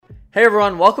Hey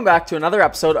everyone, welcome back to another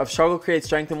episode of Struggle Creates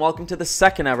Strength, and welcome to the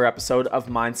second ever episode of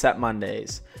Mindset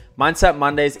Mondays. Mindset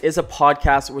Mondays is a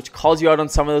podcast which calls you out on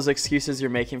some of those excuses you're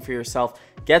making for yourself,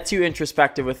 gets you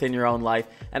introspective within your own life,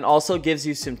 and also gives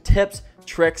you some tips,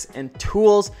 tricks, and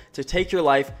tools to take your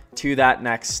life to that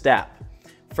next step.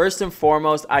 First and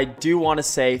foremost, I do want to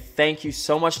say thank you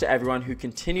so much to everyone who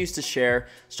continues to share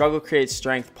Struggle Creates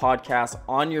Strength podcast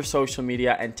on your social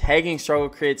media and tagging Struggle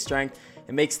Creates Strength.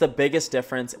 It makes the biggest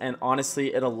difference, and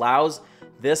honestly, it allows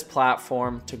this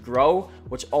platform to grow,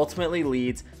 which ultimately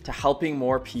leads to helping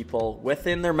more people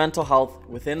within their mental health,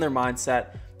 within their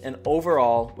mindset, and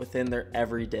overall within their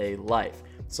everyday life.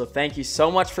 So thank you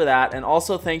so much for that, and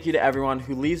also thank you to everyone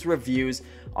who leaves reviews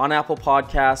on Apple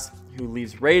Podcasts, who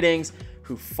leaves ratings,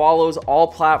 who follows all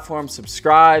platforms,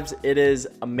 subscribes. It is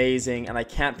amazing, and I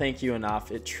can't thank you enough.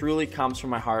 It truly comes from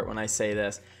my heart when I say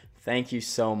this. Thank you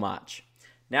so much.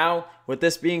 Now, with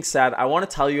this being said, I want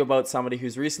to tell you about somebody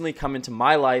who's recently come into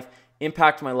my life,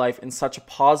 impacted my life in such a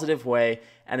positive way,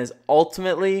 and is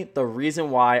ultimately the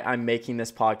reason why I'm making this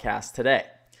podcast today.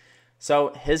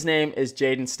 So his name is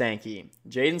Jaden Stanky.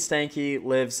 Jaden Stanky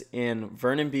lives in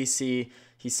Vernon, BC.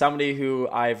 He's somebody who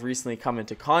I've recently come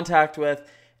into contact with,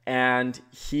 and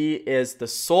he is the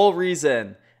sole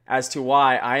reason as to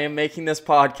why I am making this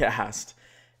podcast.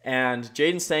 And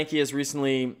Jaden Stanky has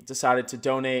recently decided to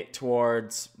donate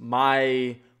towards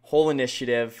my whole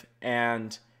initiative,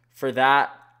 and for that,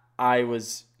 I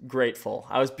was grateful.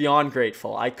 I was beyond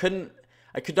grateful. I could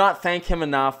not thank him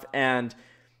enough, and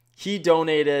he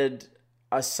donated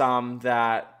a sum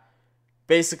that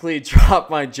basically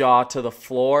dropped my jaw to the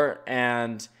floor,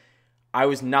 and I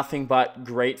was nothing but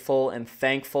grateful and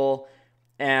thankful,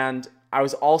 and I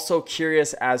was also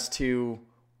curious as to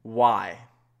why.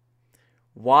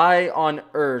 Why on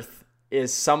earth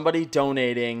is somebody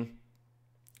donating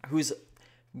who's,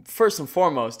 first and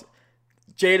foremost,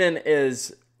 Jaden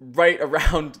is right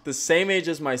around the same age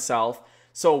as myself,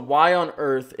 so why on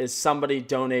earth is somebody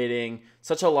donating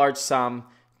such a large sum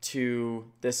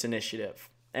to this initiative?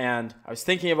 And I was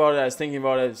thinking about it, I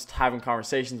was having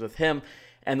conversations with him,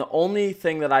 and the only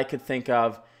thing that I could think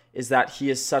of is that he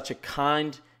is such a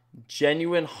kind,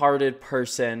 genuine-hearted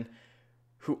person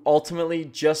who ultimately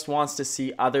just wants to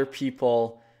see other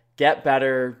people get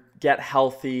better, get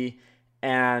healthy,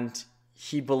 and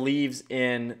he believes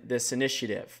in this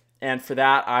initiative. And for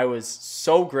that, I was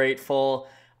so grateful.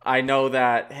 I know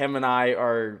that him and I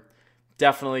are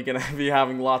definitely going to be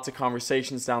having lots of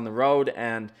conversations down the road.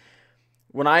 And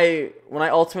when I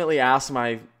ultimately asked him,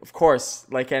 of course,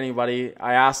 like anybody,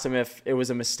 I asked him if it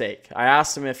was a mistake. I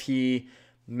asked him if he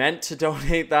meant to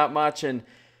donate that much, and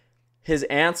his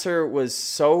answer was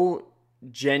so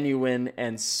genuine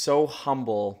and so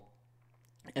humble,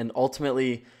 and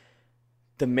ultimately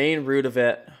the main root of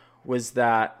it was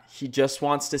that he just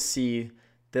wants to see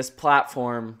this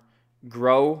platform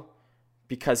grow,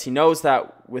 because he knows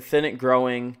that within it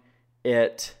growing,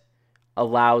 it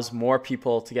allows more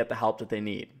people to get the help that they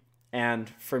need. And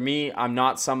for me, I'm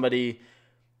not somebody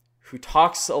who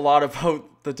talks a lot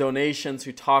about the donations,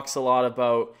 who talks a lot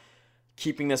about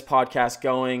keeping this podcast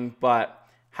going, but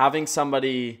having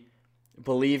somebody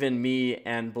believe in me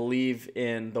and believe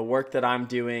in the work that I'm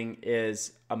doing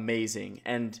is amazing.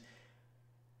 And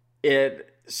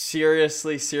it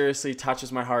seriously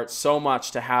touches my heart so much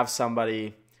to have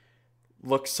somebody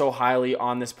look so highly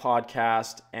on this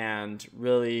podcast and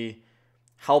really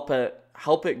help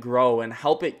it grow and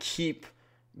help it keep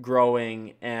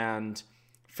growing. And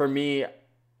for me,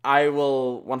 I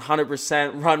will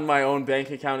 100% run my own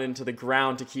bank account into the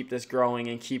ground to keep this growing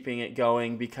and keeping it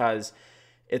going, because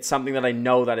it's something that I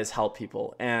know that has helped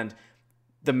people. And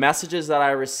the messages that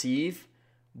I receive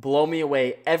blow me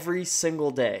away every single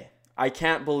day. I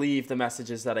can't believe the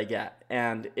messages that I get.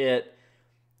 And it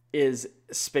is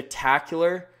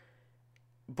spectacular,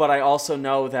 but I also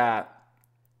know that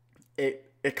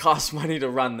it costs money to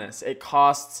run this. It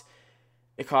costs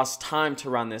time to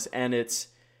run this, and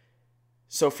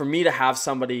so for me to have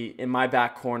somebody in my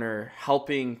back corner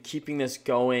helping, keeping this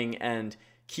going and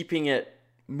keeping it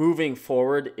moving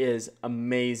forward is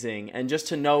amazing. And just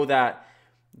to know that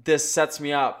this sets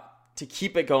me up to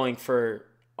keep it going for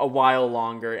a while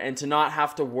longer, and to not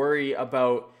have to worry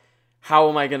about, how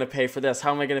am I going to pay for this?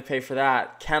 How am I going to pay for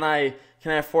that? Can I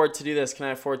afford to do this? Can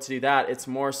I afford to do that? It's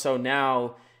more so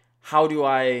now, how do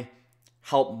I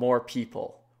help more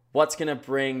people? What's going to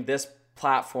bring this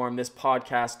platform, this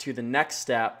podcast, to the next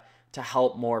step to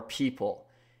help more people?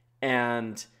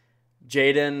 And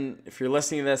Jaden, if you're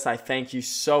listening to this, I thank you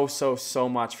so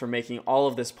much for making all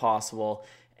of this possible.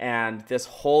 And this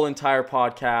whole entire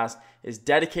podcast is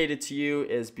dedicated to you,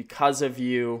 is because of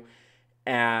you.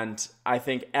 And I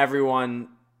think everyone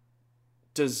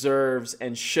deserves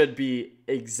and should be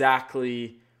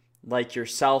exactly like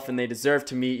yourself, and they deserve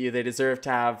to meet you. They deserve to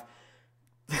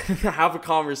have a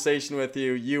conversation with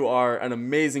you. You are an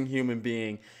amazing human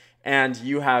being, and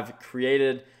you have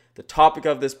created the topic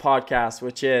of this podcast,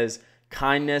 which is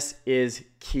kindness is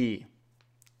key.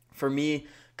 For me,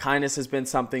 kindness has been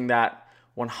something that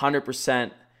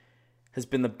 100% has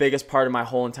been the biggest part of my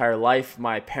whole entire life.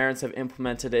 My parents have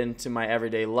implemented it into my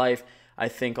everyday life. I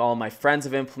think all my friends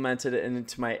have implemented it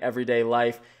into my everyday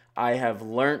life. I have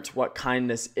learned what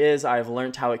kindness is. I have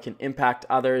learned how it can impact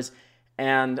others.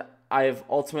 And I have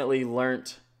ultimately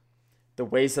learned the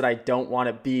ways that I don't want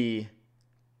to be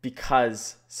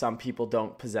because some people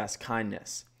don't possess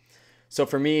kindness. So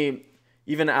for me,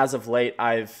 even as of late,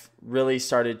 I've really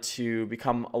started to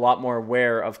become a lot more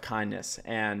aware of kindness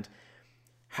and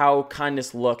how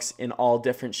kindness looks in all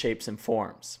different shapes and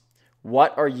forms.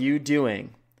 What are you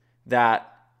doing that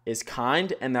is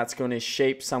kind and that's going to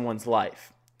shape someone's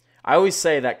life? I always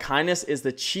say that kindness is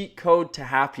the cheat code to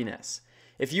happiness.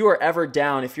 If you are ever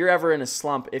down, if you're ever in a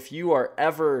slump, if you are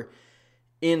ever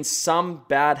in some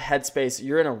bad headspace,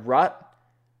 you're in a rut,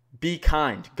 be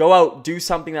kind. Go out, do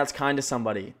something that's kind to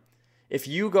somebody. If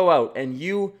you go out and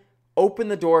you open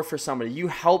the door for somebody, you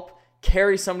help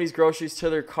carry somebody's groceries to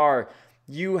their car,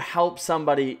 you help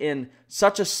somebody in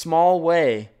such a small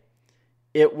way,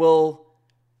 it will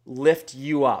lift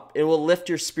you up. It will lift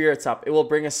your spirits up. It will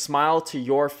bring a smile to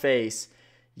your face.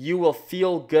 You will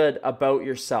feel good about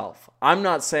yourself. I'm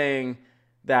not saying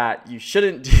that you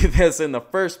shouldn't do this in the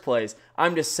first place.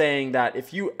 I'm just saying that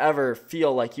if you ever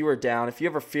feel like you are down, if you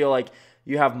ever feel like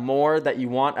you have more that you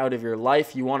want out of your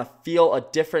life, you want to feel a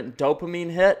different dopamine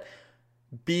hit,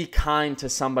 be kind to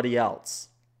somebody else.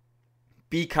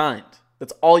 Be kind.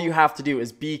 That's all you have to do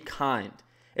is be kind.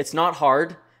 It's not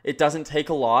hard. It doesn't take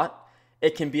a lot.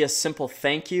 It can be a simple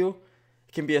thank you.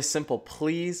 It can be a simple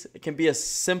please. It can be a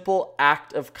simple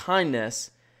act of kindness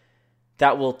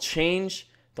that will change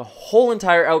the whole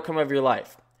entire outcome of your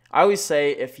life. I always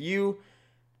say if you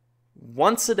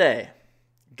once a day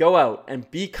go out and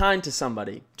be kind to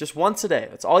somebody, just once a day,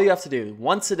 that's all you have to do.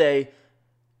 Once a day,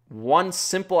 one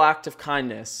simple act of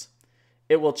kindness,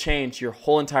 it will change your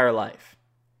whole entire life.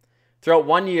 Throughout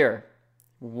 1 year,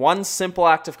 one simple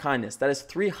act of kindness, that is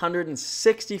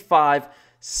 365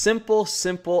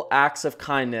 simple acts of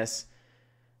kindness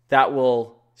that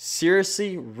will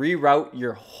seriously reroute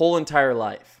your whole entire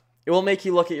life. It will make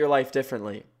you look at your life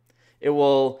differently. It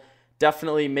will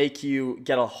definitely make you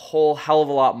get a whole hell of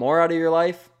a lot more out of your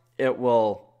life. It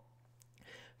will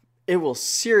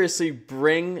seriously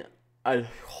bring a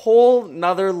whole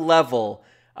nother level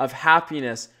of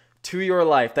happiness to your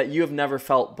life that you have never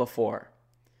felt before.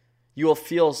 You will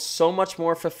feel so much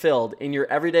more fulfilled in your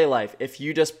everyday life if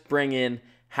you just bring in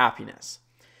happiness.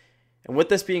 And with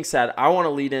this being said, I want to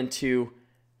lead into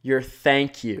your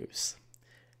thank yous.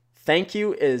 Thank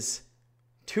you is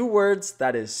two words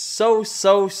that is so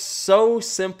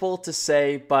simple to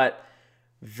say, but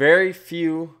very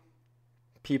few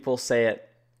people say it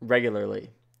regularly.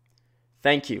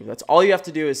 Thank you. That's all you have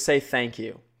to do is say thank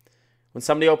you. When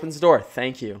somebody opens the door,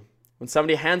 thank you. When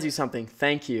somebody hands you something,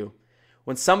 thank you.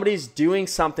 When somebody's doing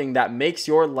something that makes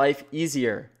your life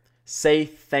easier, say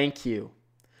thank you.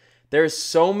 There's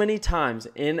so many times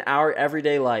in our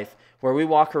everyday life where we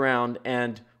walk around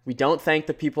and we don't thank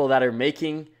the people that are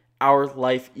making our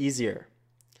life easier.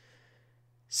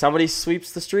 Somebody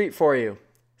sweeps the street for you.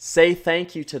 Say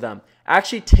thank you to them.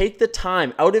 Actually take the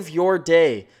time out of your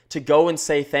day to go and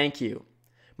say thank you.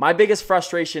 My biggest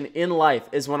frustration in life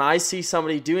is when I see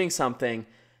somebody doing something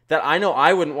that I know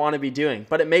I wouldn't want to be doing,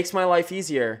 but it makes my life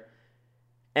easier,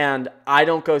 and I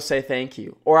don't go say thank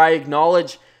you. Or I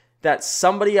acknowledge that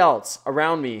somebody else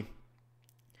around me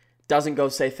doesn't go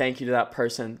say thank you to that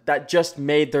person that just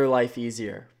made their life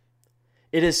easier.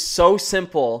 It is so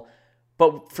simple,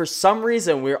 but for some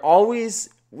reason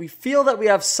we feel that we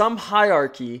have some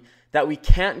hierarchy that we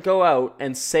can't go out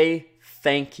and say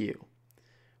thank you.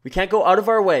 We can't go out of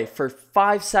our way for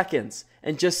 5 seconds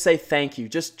and just say thank you.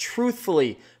 Just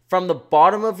truthfully, from the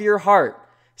bottom of your heart,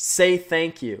 say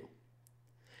thank you.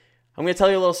 I'm going to tell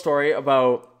you a little story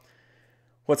about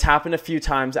what's happened a few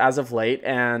times as of late.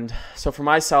 And so for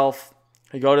myself,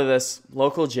 I go to this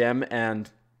local gym, and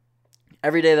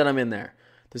every day that I'm in there,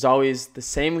 there's always the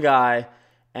same guy,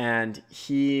 and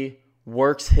he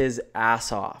works his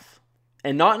ass off.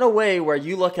 And not in a way where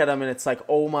you look at him and it's like,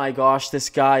 oh my gosh, this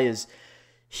guy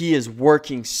he is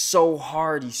working so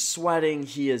hard. He's sweating.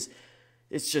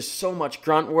 It's just so much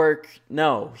grunt work.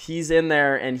 No, he's in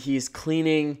there and he's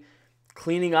cleaning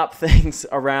up things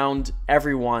around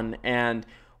everyone and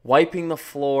wiping the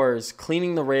floors,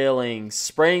 cleaning the railings,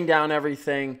 spraying down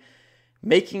everything,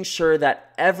 making sure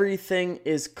that everything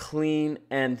is clean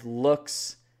and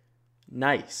looks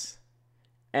nice.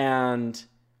 And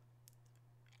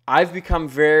I've become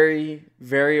very,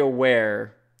 very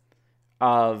aware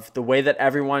of the way that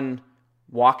everyone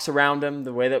walks around him,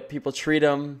 the way that people treat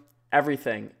him,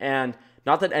 everything. And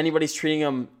not that anybody's treating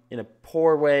him in a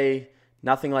poor way,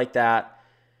 nothing like that.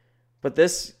 But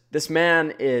this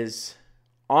man is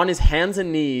on his hands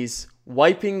and knees,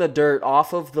 wiping the dirt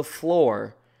off of the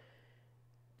floor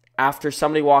after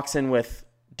somebody walks in with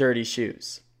dirty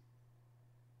shoes.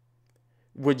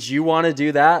 Would you want to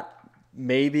do that?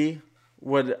 Maybe.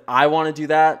 Would I want to do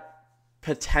that?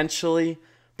 Potentially,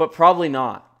 but probably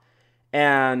not.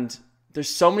 And there's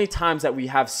so many times that we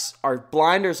have our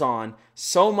blinders on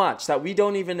so much that we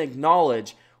don't even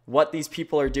acknowledge what these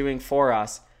people are doing for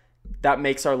us. That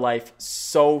makes our life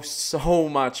so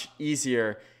much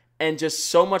easier and just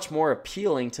so much more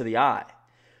appealing to the eye.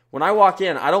 When I walk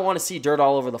in, I don't want to see dirt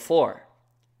all over the floor.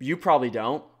 You probably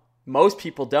don't. Most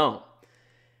people don't.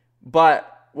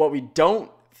 But what we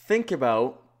don't think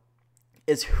about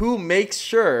is who makes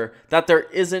sure that there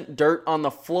isn't dirt on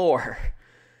the floor.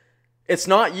 It's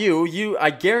not you. I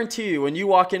guarantee you, when you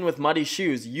walk in with muddy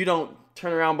shoes, you don't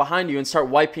turn around behind you and start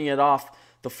wiping it off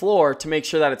the floor to make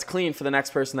sure that it's clean for the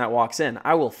next person that walks in.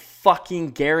 I will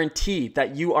fucking guarantee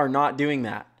that you are not doing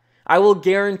that. I will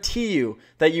guarantee you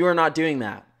that you are not doing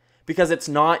that because it's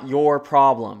not your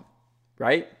problem,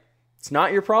 right? It's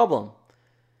not your problem.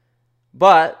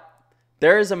 But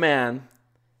there is a man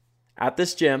at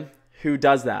this gym who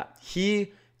does that.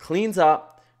 He cleans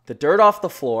up the dirt off the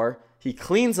floor. He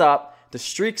cleans up the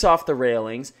streaks off the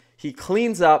railings. He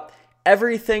cleans up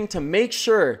everything to make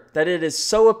sure that it is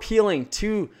so appealing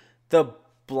to the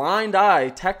blind eye,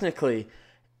 technically,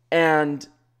 and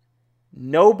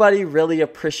nobody really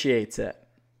appreciates it.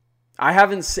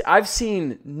 I've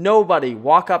seen nobody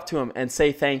walk up to him and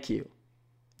say thank you.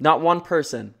 Not one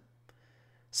person.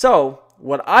 So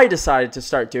what I decided to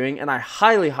start doing, and I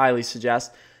highly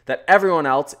suggest that everyone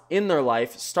else in their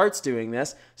life starts doing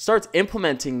this, starts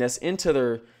implementing this into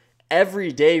their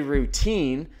everyday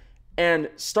routine, and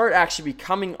start actually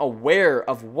becoming aware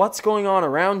of what's going on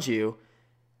around you.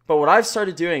 But what I've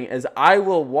started doing is I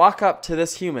will walk up to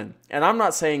this human, and I'm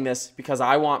not saying this because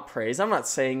I want praise. I'm not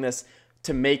saying this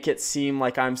to make it seem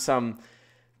like I'm some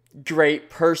great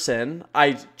person.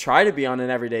 I try to be on an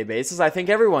everyday basis. I think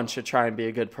everyone should try and be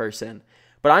a good person.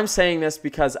 But I'm saying this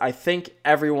because I think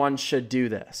everyone should do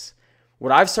this.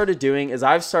 What I've started doing is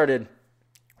I've started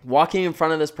walking in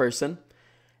front of this person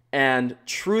and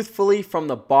truthfully from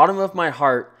the bottom of my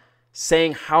heart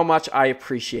saying how much I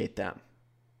appreciate them.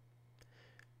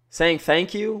 Saying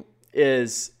thank you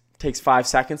takes 5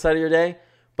 seconds out of your day,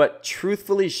 but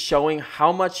truthfully showing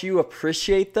how much you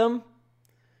appreciate them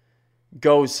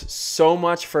goes so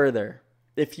much further.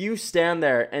 If you stand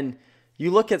there and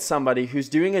you look at somebody who's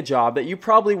doing a job that you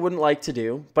probably wouldn't like to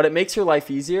do, but it makes your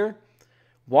life easier,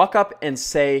 walk up and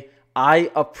say,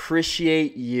 I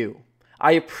appreciate you.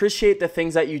 I appreciate the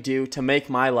things that you do to make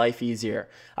my life easier.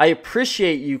 I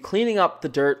appreciate you cleaning up the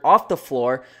dirt off the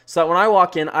floor so that when I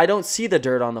walk in, I don't see the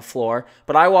dirt on the floor,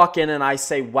 but I walk in and I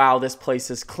say, wow, this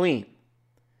place is clean.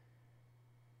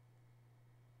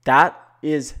 That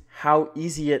is how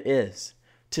easy it is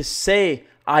to say,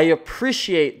 I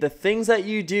appreciate the things that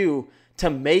you do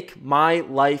to make my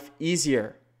life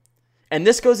easier. And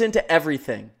this goes into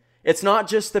everything. It's not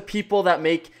just the people that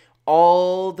make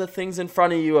all the things in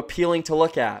front of you appealing to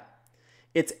look at.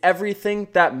 It's everything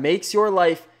that makes your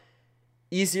life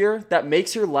easier, that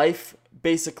makes your life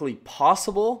basically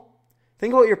possible.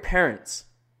 Think about your parents.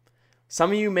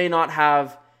 Some of you may not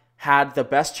have had the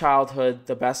best childhood,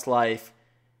 the best life,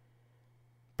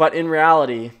 but in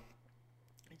reality,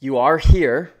 you are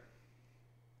here.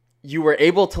 You were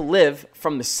able to live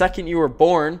from the second you were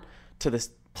born to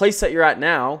this place that you're at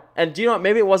now. And do you know what?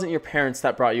 Maybe it wasn't your parents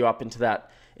that brought you up into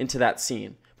that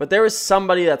scene, but there was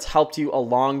somebody that's helped you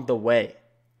along the way.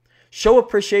 Show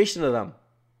appreciation to them.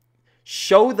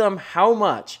 Show them how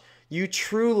much you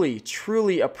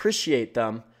truly appreciate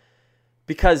them,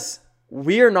 because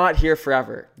we are not here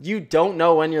forever. You don't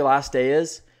know when your last day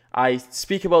is. I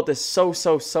speak about this so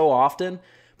often,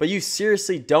 but you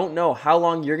seriously don't know how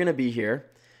long you're going to be here.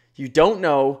 You don't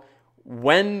know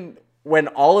when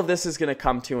all of this is going to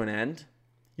come to an end.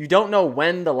 You don't know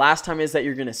when the last time is that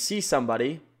you're going to see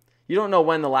somebody. You don't know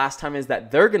when the last time is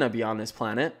that they're going to be on this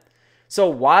planet. So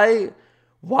why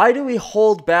do we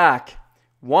hold back,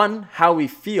 one, how we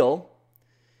feel,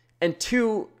 and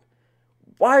two,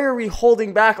 why are we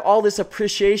holding back all this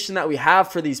appreciation that we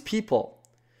have for these people?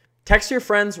 Text your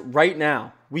friends right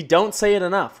now. We don't say it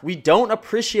enough. We don't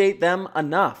appreciate them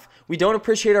enough. We don't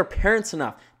appreciate our parents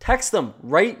enough. Text them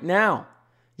right now.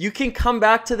 You can come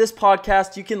back to this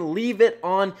podcast. You can leave it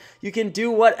on. You can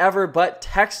do whatever, but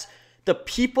text the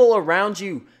people around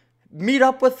you. Meet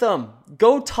up with them.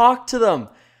 Go talk to them.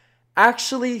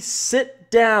 Actually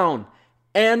sit down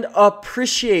and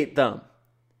appreciate them.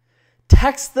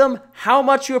 Text them how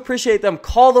much you appreciate them.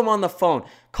 Call them on the phone.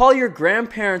 Call your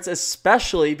grandparents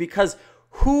especially, because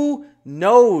who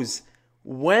knows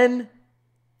when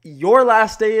your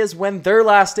last day is, when their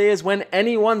last day is, when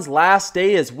anyone's last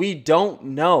day is. We don't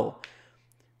know.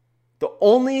 The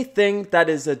only thing that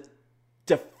is a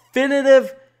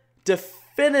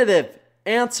definitive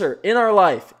answer in our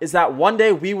life is that one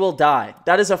day we will die.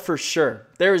 That is a for sure.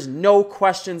 There is no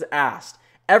questions asked.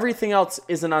 Everything else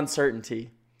is an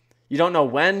uncertainty. You don't know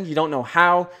when, you don't know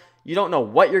how, you don't know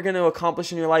what you're going to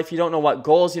accomplish in your life, you don't know what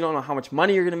goals, you don't know how much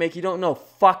money you're going to make, you don't know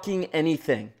fucking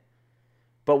anything.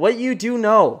 But what you do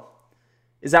know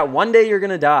is that one day you're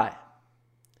going to die.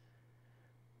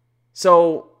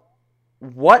 So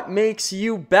what makes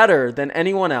you better than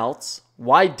anyone else?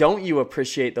 Why don't you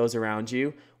appreciate those around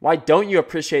you? Why don't you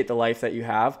appreciate the life that you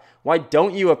have? Why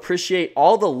don't you appreciate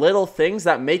all the little things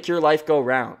that make your life go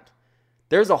round?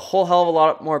 There's a whole hell of a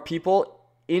lot more people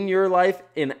in your life,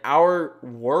 in our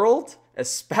world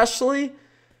especially,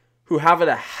 who have it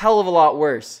a hell of a lot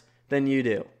worse than you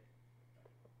do.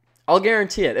 I'll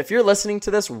guarantee it. If you're listening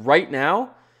to this right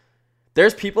now,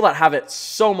 there's people that have it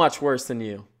so much worse than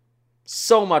you.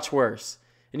 So much worse.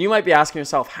 And you might be asking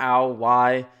yourself, how,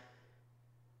 why?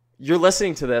 You're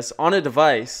listening to this on a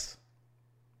device.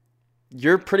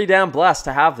 You're pretty damn blessed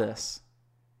to have this.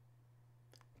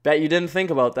 Bet you didn't think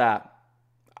about that.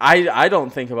 I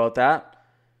don't think about that.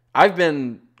 I've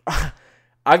been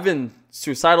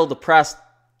suicidal, depressed,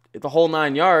 the whole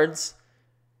 9 yards,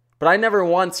 but I never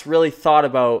once really thought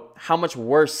about how much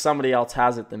worse somebody else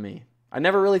has it than me. I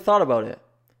never really thought about it.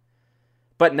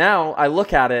 But now I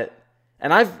look at it,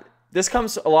 and this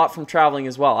comes a lot from traveling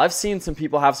as well. I've seen some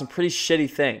people have some pretty shitty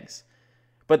things,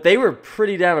 but they were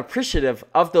pretty damn appreciative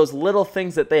of those little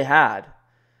things that they had.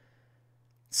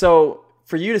 So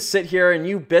for you to sit here and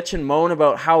you bitch and moan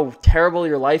about how terrible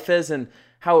your life is and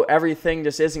how everything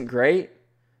just isn't great,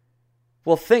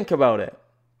 well, think about it.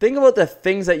 Think about the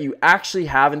things that you actually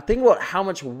have, and think about how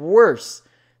much worse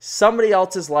somebody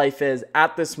else's life is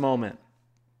at this moment.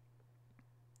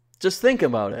 Just think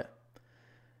about it.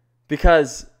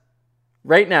 Because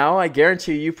right now, I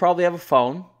guarantee you probably have a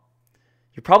phone.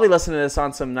 You're probably listening to this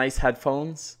on some nice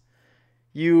headphones.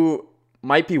 You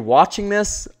might be watching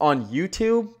this on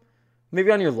YouTube,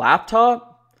 maybe on your laptop.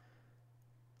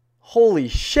 Holy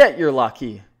shit, you're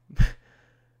lucky.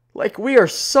 Like, we are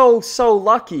so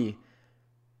lucky.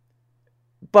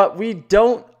 But we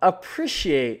don't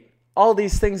appreciate all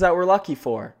these things that we're lucky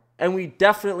for. And we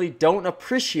definitely don't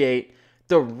appreciate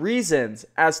the reasons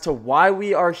as to why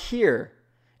we are here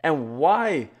and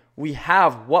why we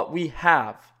have what we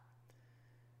have.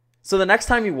 So the next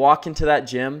time you walk into that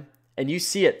gym and you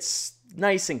see it's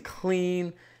nice and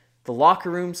clean, the locker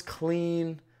room's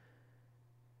clean,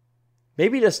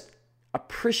 maybe just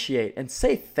appreciate and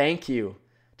say thank you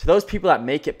to those people that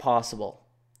make it possible.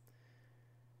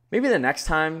 Maybe the next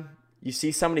time you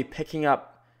see somebody picking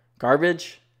up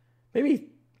garbage, maybe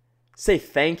say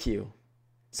thank you.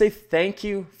 Say thank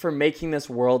you for making this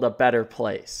world a better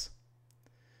place.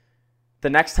 The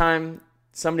next time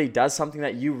somebody does something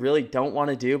that you really don't want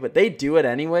to do, but they do it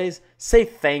anyways, say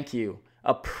thank you.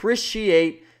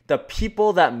 Appreciate the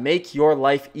people that make your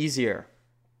life easier.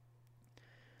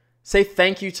 Say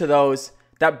thank you to those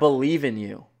that believe in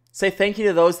you. Say thank you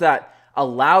to those that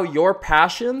allow your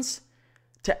passions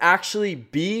to actually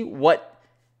be what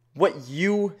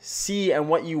you see and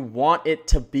what you want it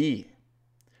to be.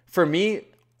 For me,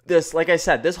 like I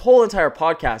said, this whole entire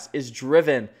podcast is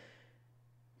driven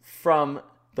from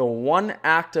the one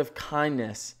act of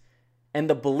kindness and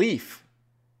the belief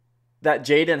that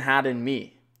Jaden had in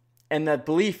me, and the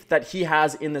belief that he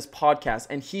has in this podcast,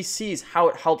 and he sees how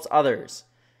it helps others.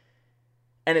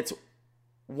 And it's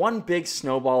one big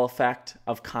snowball effect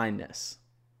of kindness.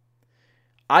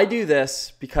 I do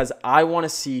this because I want to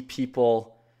see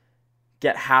people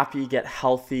get happy, get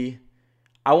healthy.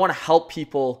 I want to help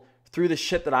people through the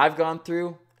shit that I've gone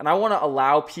through, and I want to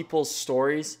allow people's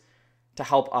stories to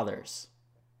help others.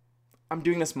 I'm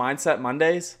doing this Mindset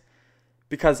Mondays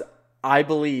because I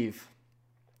believe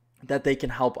that they can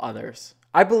help others.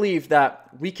 I believe that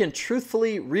we can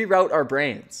truthfully reroute our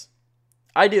brains.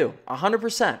 I do,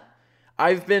 100%.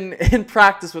 I've been in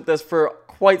practice with this for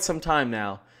quite some time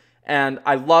now, and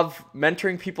I love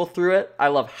mentoring people through it. I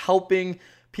love helping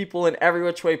people in every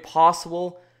which way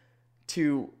possible.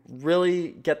 to really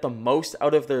get the most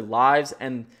out of their lives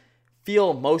and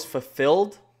feel most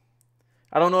fulfilled.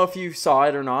 I don't know if you saw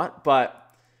it or not, but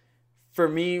for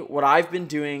me, what I've been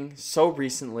doing so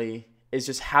recently is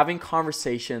just having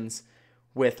conversations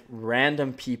with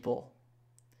random people,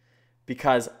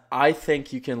 because I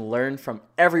think you can learn from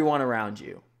everyone around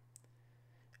you.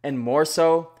 And more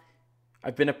so,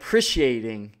 I've been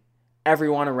appreciating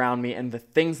everyone around me and the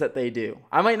things that they do.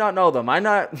 I might not know them. I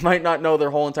might not know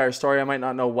their whole entire story. I might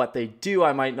not know what they do.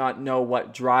 I might not know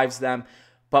what drives them.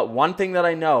 But one thing that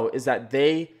I know is that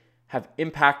they have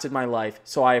impacted my life,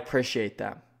 so I appreciate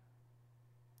them.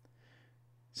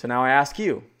 So now I ask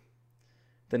you,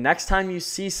 the next time you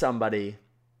see somebody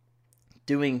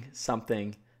doing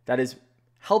something that is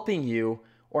helping you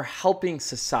or helping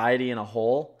society in a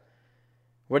whole,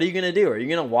 what are you going to do? Are you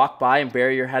going to walk by and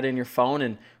bury your head in your phone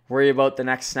and worry about the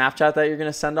next Snapchat that you're going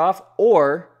to send off?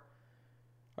 Or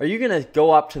are you going to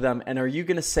go up to them and are you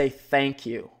going to say thank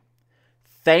you?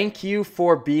 Thank you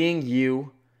for being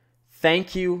you.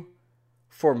 Thank you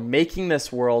for making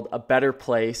this world a better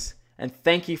place. And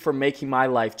thank you for making my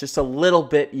life just a little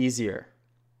bit easier.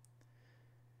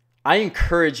 I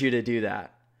encourage you to do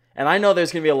that. And I know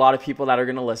there's going to be a lot of people that are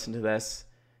going to listen to this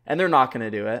and they're not going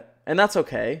to do it. And that's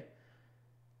okay.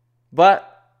 But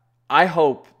I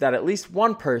hope that at least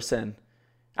one person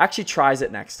actually tries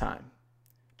it next time.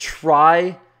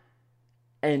 Try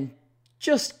and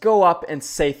just go up and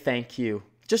say thank you.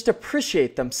 Just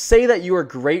appreciate them. Say that you are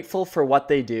grateful for what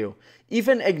they do.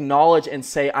 Even acknowledge and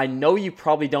say, I know you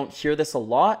probably don't hear this a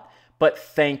lot, but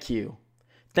thank you.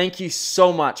 Thank you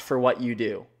so much for what you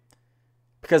do.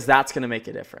 Because that's going to make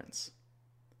a difference.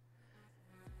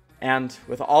 And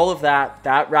with all of that,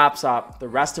 that wraps up the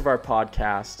rest of our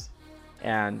podcast.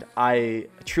 And I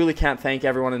truly can't thank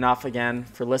everyone enough again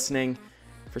for listening,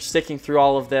 for sticking through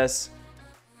all of this.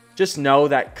 Just know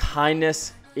that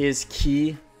kindness is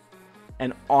key.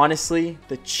 And honestly,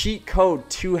 the cheat code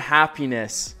to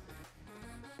happiness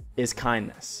is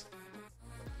kindness.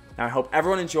 Now, I hope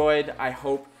everyone enjoyed. I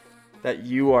hope that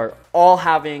you are all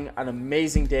having an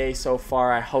amazing day so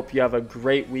far. I hope you have a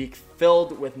great week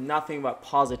filled with nothing but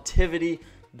positivity,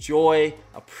 joy,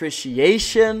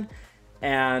 appreciation.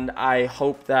 And I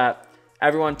hope that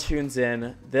everyone tunes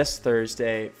in this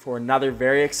Thursday for another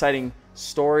very exciting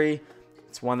story.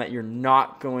 It's one that you're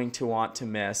not going to want to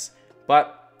miss.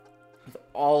 But with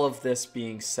all of this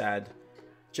being said,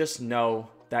 just know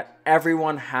that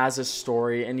everyone has a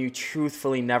story and you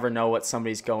truthfully never know what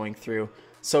somebody's going through.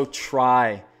 So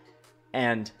try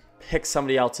and pick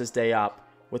somebody else's day up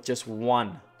with just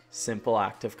one simple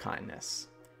act of kindness.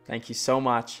 Thank you so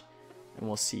much, and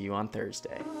we'll see you on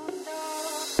Thursday.